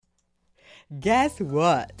Guess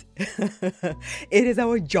what? It is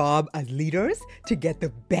our job as leaders to get the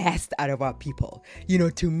best out of our people,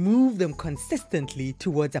 to move them consistently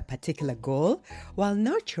towards a particular goal while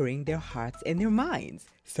nurturing their hearts and their minds.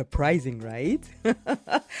 Surprising, right?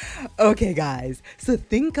 Okay, guys, so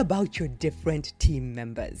think about your different team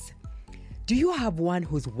members. Do you have one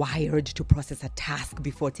who's wired to process a task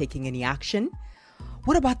before taking any action?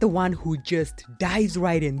 What about the one who just dives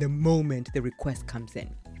right in the moment the request comes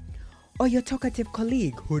in? Or your talkative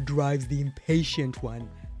colleague who drives the impatient one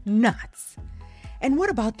nuts? And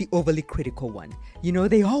what about the overly critical one?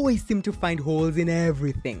 They always seem to find holes in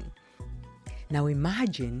everything. Now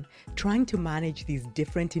imagine trying to manage these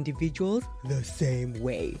different individuals the same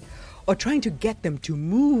way, or trying to get them to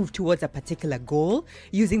move towards a particular goal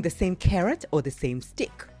using the same carrot or the same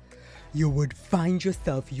stick. You would find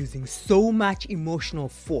yourself using so much emotional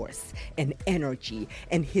force and energy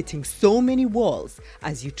and hitting so many walls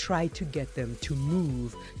as you try to get them to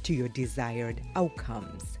move to your desired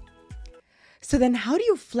outcomes. So then how do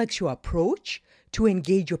you flex your approach to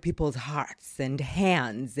engage your people's hearts and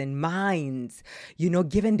hands and minds,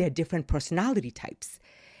 given their different personality types?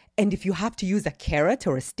 And if you have to use a carrot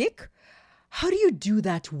or a stick, how do you do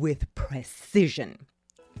that with precision?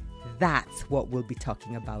 That's what we'll be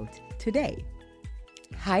talking about today.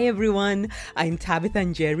 Hi everyone, I'm Tabitha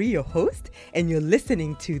Njeri, your host, and you're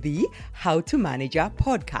listening to the How to Manage Our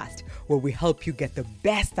podcast, where we help you get the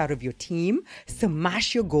best out of your team,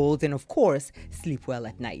 smash your goals, and of course, sleep well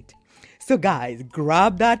at night. So guys,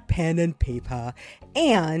 grab that pen and paper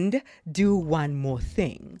and do one more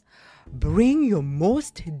thing. Bring your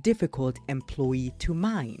most difficult employee to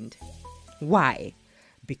mind. Why?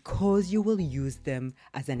 Because you will use them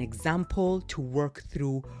as an example to work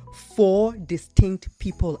through 4 distinct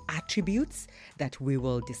people attributes that we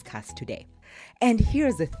will discuss today. And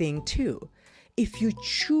here's the thing too. If you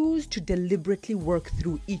choose to deliberately work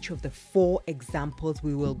through each of the 4 examples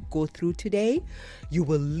we will go through today, you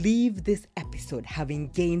will leave this episode having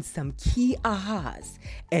gained some key ahas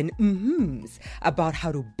and mhms about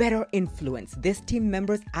how to better influence this team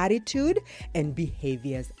member's attitude and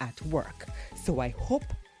behaviors at work. So I hope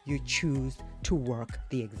you choose to work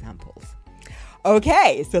the examples.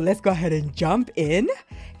 Okay, so let's go ahead and jump in.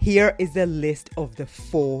 Here is a list of the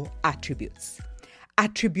 4 attributes.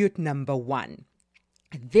 Attribute number 1.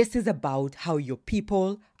 This is about how your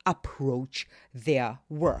people approach their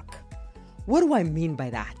work. What do I mean by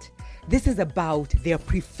that? This is about their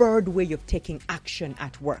preferred way of taking action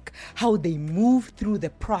at work, how they move through the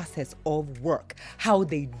process of work, how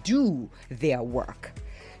they do their work.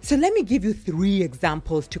 So let me give you 3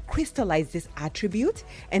 examples to crystallize this attribute,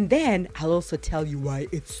 and then I'll also tell you why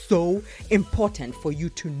it's so important for you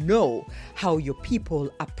to know how your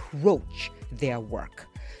people approach their work.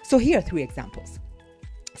 So here are 3 examples.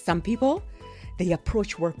 Some people, they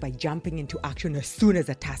approach work by jumping into action as soon as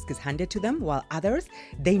a task is handed to them, while others,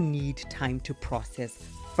 they need time to process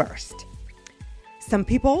first. Some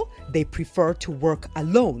people, they prefer to work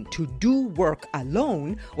alone, to do work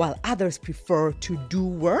alone, while others prefer to do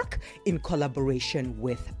work in collaboration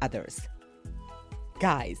with others.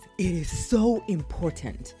 Guys, it is so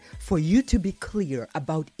important for you to be clear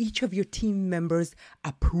about each of your team members'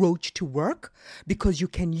 approach to work, because you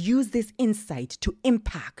can use this insight to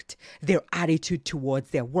impact their attitude towards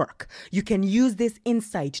their work. You can use this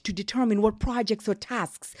insight to determine what projects or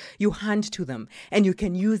tasks you hand to them. And you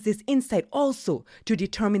can use this insight also to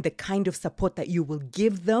determine the kind of support that you will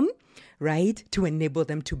give them, right, to enable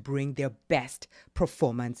them to bring their best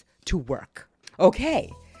performance to work.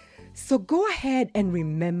 Okay. So go ahead and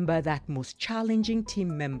remember that most challenging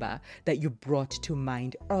team member that you brought to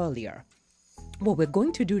mind earlier. What we're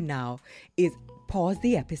going to do now is pause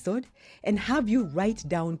the episode and have you write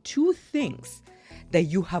down 2 things that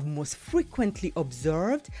you have most frequently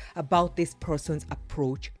observed about this person's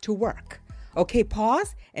approach to work. Okay,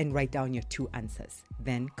 pause and write down your 2 answers.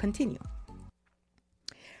 Then continue.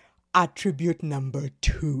 Attribute number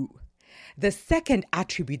 2. The second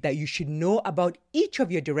attribute that you should know about each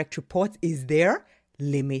of your direct reports is their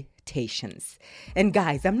limitations. And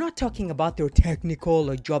guys, I'm not talking about their technical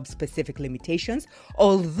or job-specific limitations,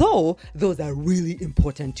 although those are really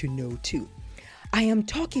important to know too. I am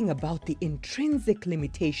talking about the intrinsic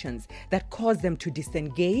limitations that cause them to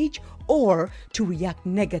disengage or to react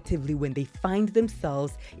negatively when they find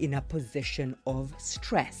themselves in a position of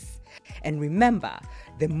stress. And remember,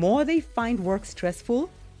 the more they find work stressful,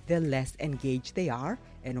 the less engaged they are,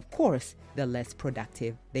 and of course, the less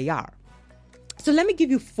productive they are. So let me give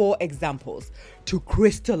you 4 examples to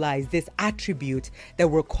crystallize this attribute that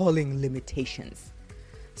we're calling limitations.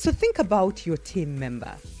 So think about your team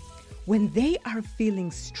member. When they are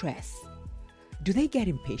feeling stress, do they get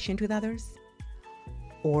impatient with others?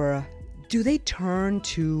 Or do they turn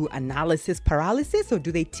to analysis paralysis, or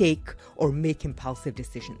do they take or make impulsive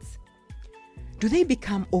decisions? Do they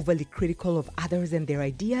become overly critical of others and their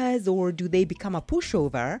ideas, or do they become a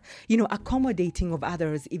pushover, accommodating of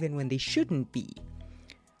others even when they shouldn't be?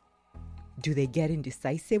 Do they get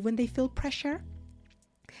indecisive when they feel pressure?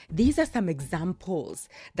 These are some examples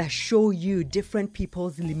that show you different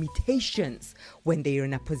people's limitations when they are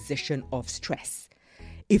in a position of stress.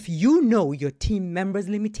 If you know your team members'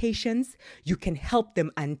 limitations, you can help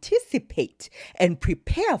them anticipate and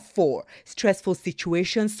prepare for stressful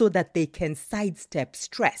situations so that they can sidestep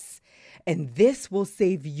stress. And this will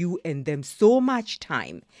save you and them so much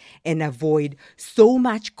time and avoid so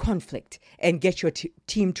much conflict and get your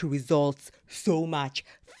team to results so much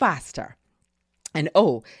faster. And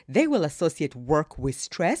they will associate work with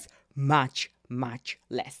stress much, much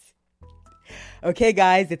less. Okay,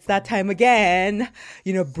 guys, it's that time again.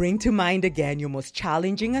 Bring to mind again your most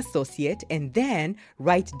challenging associate and then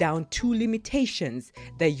write down 2 limitations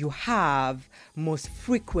that you have most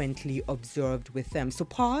frequently observed with them. So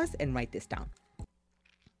pause and write this down.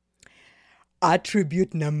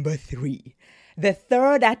 Attribute number 3. The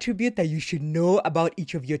third attribute that you should know about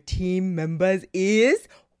each of your team members is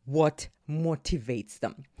what motivates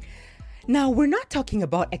them. Now, we're not talking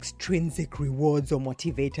about extrinsic rewards or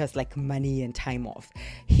motivators like money and time off.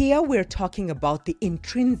 Here, we're talking about the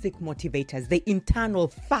intrinsic motivators, the internal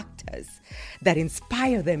factors that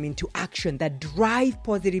inspire them into action, that drive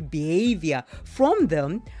positive behavior from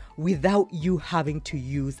them without you having to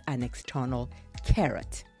use an external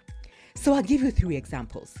carrot. So I'll give you 3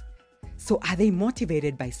 examples. So are they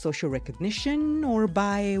motivated by social recognition or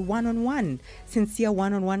by sincere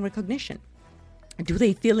one-on-one recognition? Do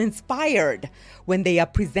they feel inspired when they are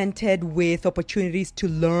presented with opportunities to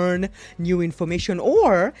learn new information?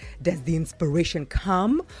 Or does the inspiration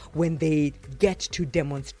come when they get to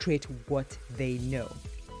demonstrate what they know?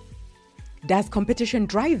 Does competition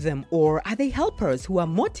drive them, or are they helpers who are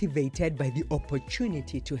motivated by the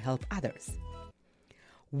opportunity to help others?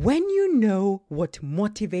 When you know what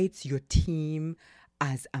motivates your team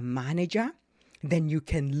as a manager, then you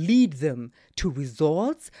can lead them to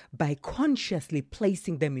results by consciously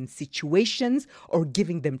placing them in situations or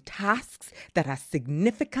giving them tasks that are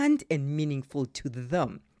significant and meaningful to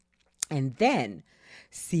them. And then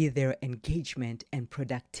see their engagement and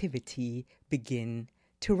productivity begin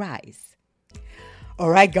to rise. All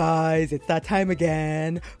right, guys, it's that time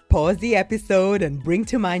again. Pause the episode and bring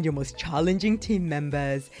to mind your most challenging team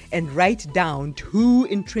members and write down 2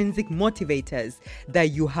 intrinsic motivators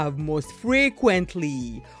that you have most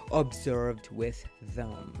frequently observed with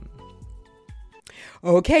them.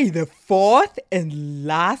 Okay, the 4th and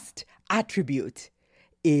last attribute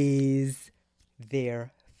is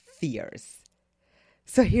their fears.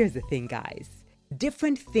 So here's the thing, guys.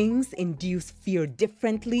 Different things induce fear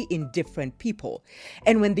differently in different people.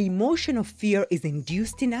 And when the emotion of fear is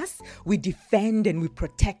induced in us, we defend and we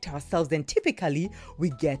protect ourselves, and typically we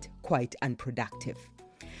get quite unproductive.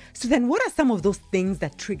 So then what are some of those things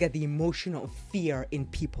that trigger the emotion of fear in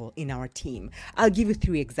people in our team? I'll give you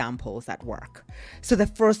 3 examples at work. So the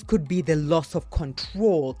first could be the loss of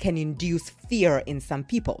control can induce fear in some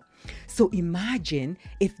people. So imagine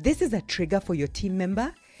if this is a trigger for your team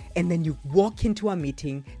member, and then you walk into a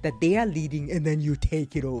meeting that they are leading and then you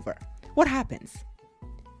take it over. What happens?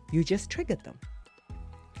 You just triggered them.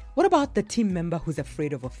 What about the team member who's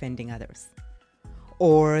afraid of offending others?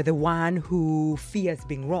 Or the one who fears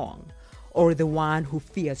being wrong? Or the one who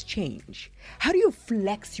fears change? How do you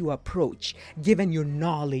flex your approach given your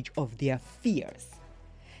knowledge of their fears?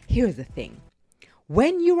 Here's the thing.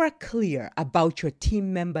 When you are clear about your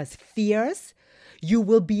team members' fears, you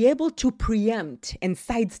will be able to preempt and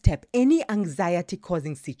sidestep any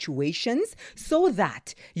anxiety-causing situations so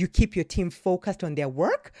that you keep your team focused on their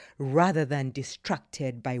work rather than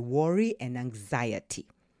distracted by worry and anxiety.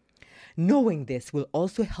 Knowing this will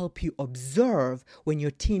also help you observe when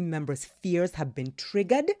your team members' fears have been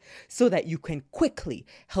triggered so that you can quickly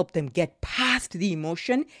help them get past the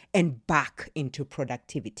emotion and back into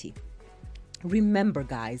productivity. Remember,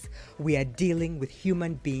 guys, we are dealing with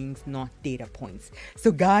human beings, not data points.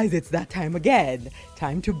 So, guys, it's that time again.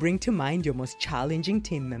 Time to bring to mind your most challenging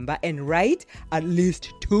team member and write at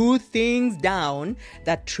least 2 things down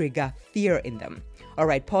that trigger fear in them. All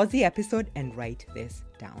right, pause the episode and write this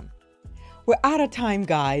down. We're out of time,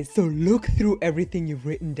 guys, so look through everything you've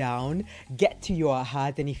written down, get to your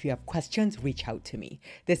ahas, and if you have questions, reach out to me.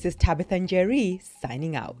 This is Tabitha Njeri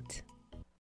signing out.